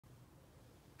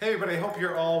Hey everybody, I hope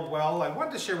you're all well. I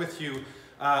wanted to share with you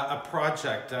a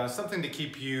project, something to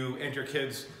keep you and your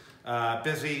kids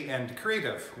busy and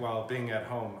creative while being at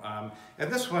home.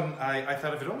 And this one, I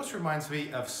thought of, it almost reminds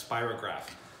me of Spirograph.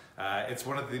 It's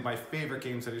one of my favorite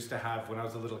games I used to have when I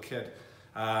was a little kid.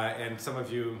 And some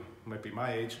of you might be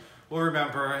my age will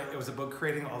remember it was about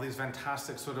creating all these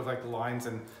fantastic sort of like lines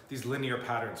and these linear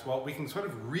patterns. Well, we can sort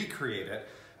of recreate it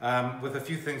with a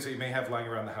few things that you may have lying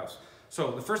around the house. So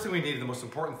the first thing we need, the most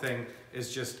important thing,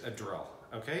 is just a drill,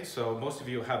 okay? So most of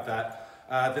you have that.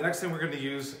 The next thing we're going to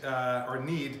use or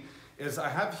need is I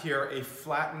have here a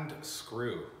flattened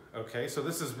screw, okay? So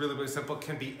this is really, really simple,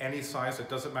 can be any size, it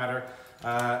doesn't matter.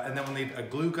 And then we'll need a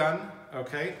glue gun,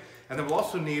 okay? And then we'll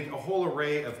also need a whole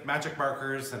array of magic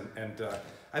markers and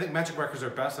I think magic markers are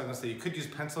best. I'm gonna say you could use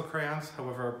pencil crayons,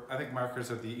 however, I think markers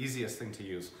are the easiest thing to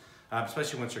use,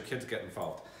 especially once your kids get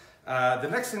involved. The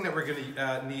next thing that we're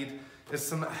gonna need is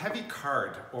some heavy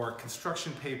card or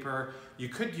construction paper. You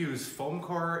could use foam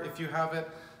core if you have it.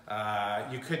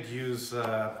 You could use,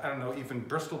 I don't know, even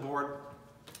Bristol board,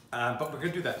 but we're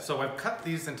gonna do that. So I've cut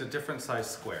these into different size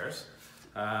squares.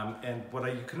 And what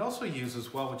you can also use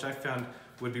as well, which I found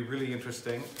would be really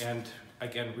interesting, and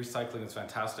again, recycling is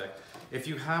fantastic. If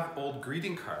you have old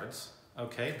greeting cards,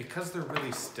 okay, because they're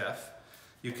really stiff,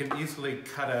 you can easily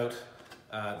cut out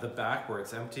the back where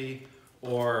it's empty,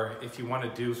 or if you want to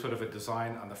do sort of a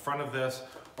design on the front of this,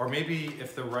 or maybe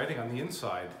if the writing on the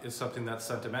inside is something that's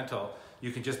sentimental,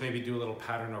 you can just maybe do a little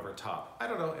pattern over top. I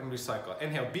don't know, and recycle.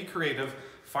 Anyhow, be creative,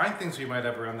 find things you might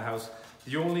have around the house.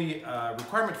 The only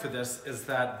requirement for this is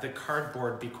that the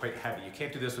cardboard be quite heavy. You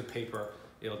can't do this with paper,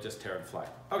 it'll just tear and fly.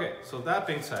 Okay, so that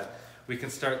being said, we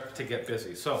can start to get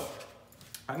busy. So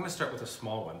I'm gonna start with a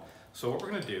small one. So what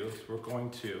we're gonna do is we're going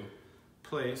to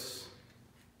place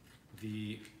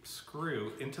the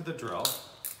screw into the drill,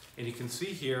 and you can see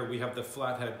here we have the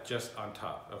flathead just on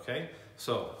top, okay?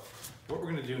 So what we're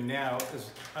gonna do now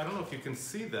is, I don't know if you can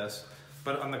see this,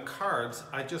 but on the cards,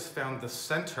 I just found the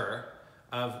center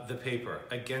of the paper.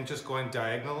 Again, just going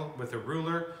diagonal with a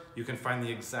ruler, you can find the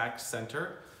exact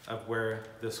center of where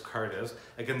this card is.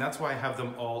 Again, that's why I have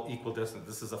them all equal distance.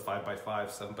 This is a 5x5,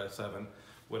 7x7,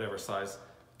 whatever size.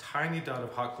 Tiny dot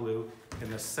of hot glue in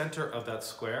the center of that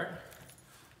square.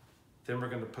 Then we're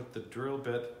going to put the drill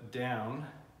bit down,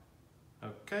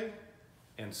 okay,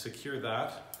 and secure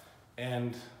that,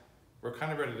 and we're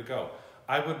kind of ready to go.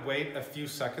 I would wait a few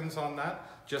seconds on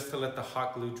that just to let the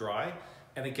hot glue dry.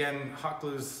 And again, hot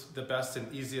glue is the best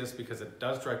and easiest because it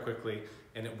does dry quickly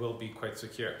and it will be quite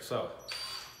secure. So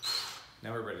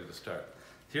now we're ready to start.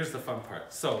 Here's the fun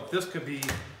part. So this could be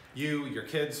you, your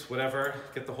kids, whatever,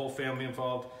 get the whole family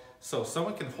involved. So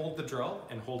someone can hold the drill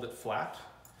and hold it flat.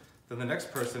 Then the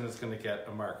next person is going to get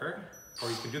a marker, or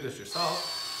you can do this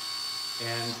yourself,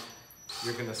 and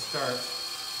you're going to start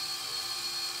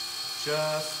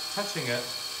just touching it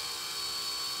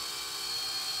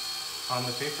on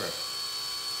the paper.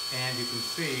 And you can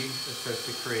see it starts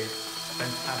to create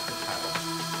fantastic patterns.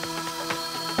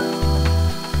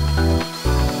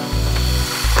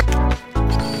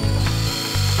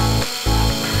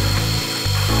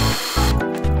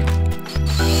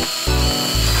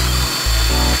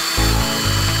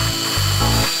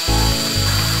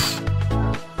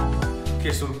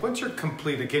 Okay, so once you're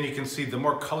complete, again, you can see the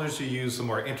more colors you use, the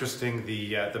more interesting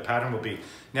the pattern will be.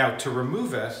 Now, to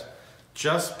remove it,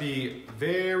 just be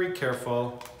very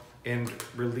careful and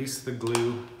release the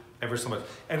glue ever so much.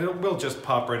 And it will just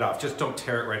pop right off. Just don't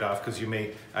tear it right off because you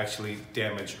may actually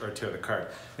damage or tear the card.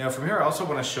 Now, from here, I also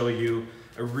want to show you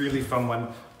a really fun one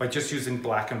by just using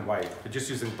black and white, but just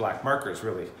using black markers,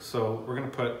 really. So we're going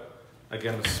to put,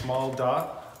 again, a small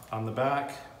dot on the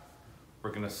back. We're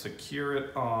going to secure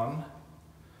it on.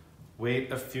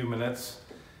 Wait a few minutes.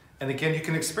 And again, you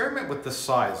can experiment with the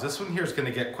size. This one here is going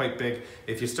to get quite big.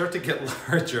 If you start to get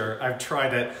larger, I've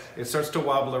tried it, it starts to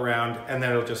wobble around and then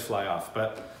it'll just fly off.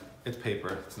 But it's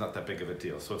paper, it's not that big of a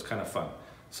deal, so it's kind of fun.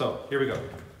 So here we go.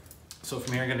 So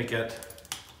from here, I'm going to get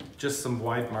just some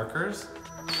wide markers.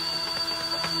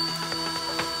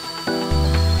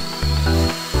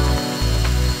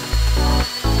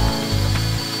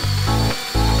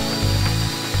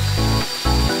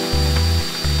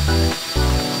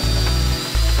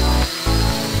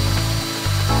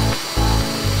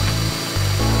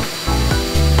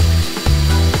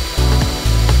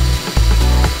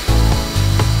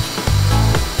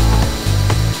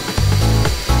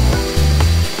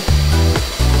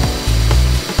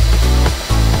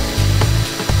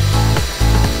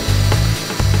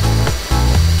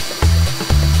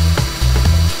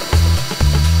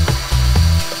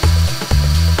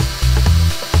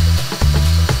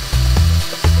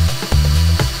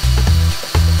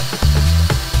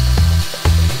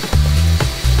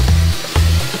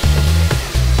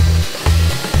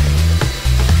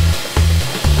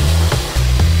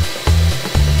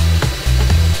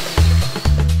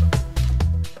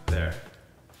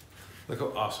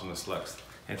 awesome this looks.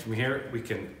 And from here, we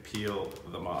can peel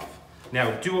them off.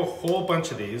 Now, do a whole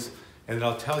bunch of these, and then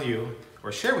I'll tell you,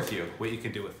 or share with you, what you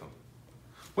can do with them.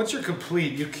 Once you're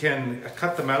complete, you can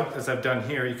cut them out, as I've done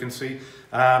here, you can see,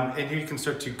 and here you can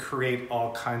start to create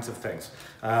all kinds of things.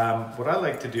 What I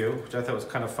like to do, which I thought was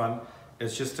kind of fun,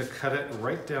 is just to cut it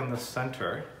right down the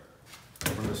center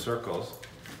from the circles,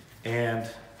 and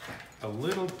a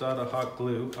little dot of hot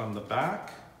glue on the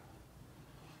back.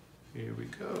 Here we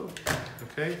go,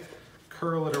 okay.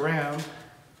 Curl it around,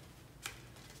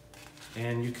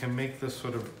 and you can make this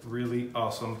sort of really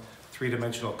awesome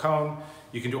three-dimensional cone.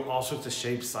 You can do all sorts of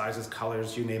shapes, sizes,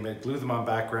 colors, you name it. Glue them on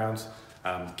backgrounds.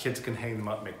 Kids can hang them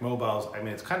up, make mobiles. I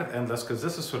mean, it's kind of endless because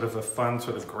this is sort of a fun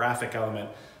sort of graphic element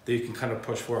that you can kind of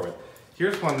push forward.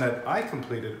 Here's one that I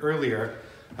completed earlier.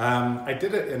 I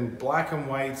did it in black and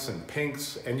whites and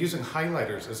pinks and using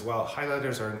highlighters as well.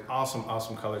 Highlighters are an awesome,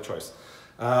 awesome color choice.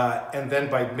 And then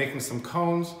by making some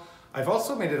cones, I've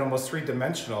also made it almost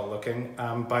three-dimensional looking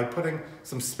by putting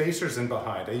some spacers in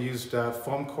behind. I used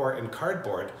foam core and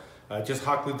cardboard, just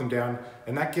hot glued them down,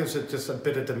 and that gives it just a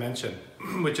bit of dimension,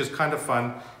 which is kind of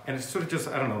fun, and it sort of just,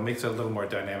 I don't know, makes it a little more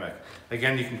dynamic.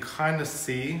 Again, you can kind of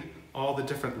see all the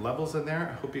different levels in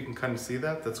there. I hope you can kind of see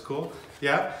that, that's cool.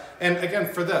 Yeah, and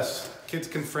again, for this, kids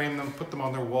can frame them, put them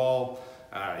on their wall,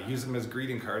 use them as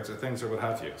greeting cards or things or what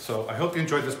have you. So I hope you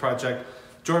enjoyed this project.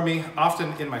 Join me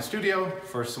often in my studio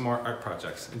for some more art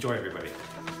projects. Enjoy, everybody.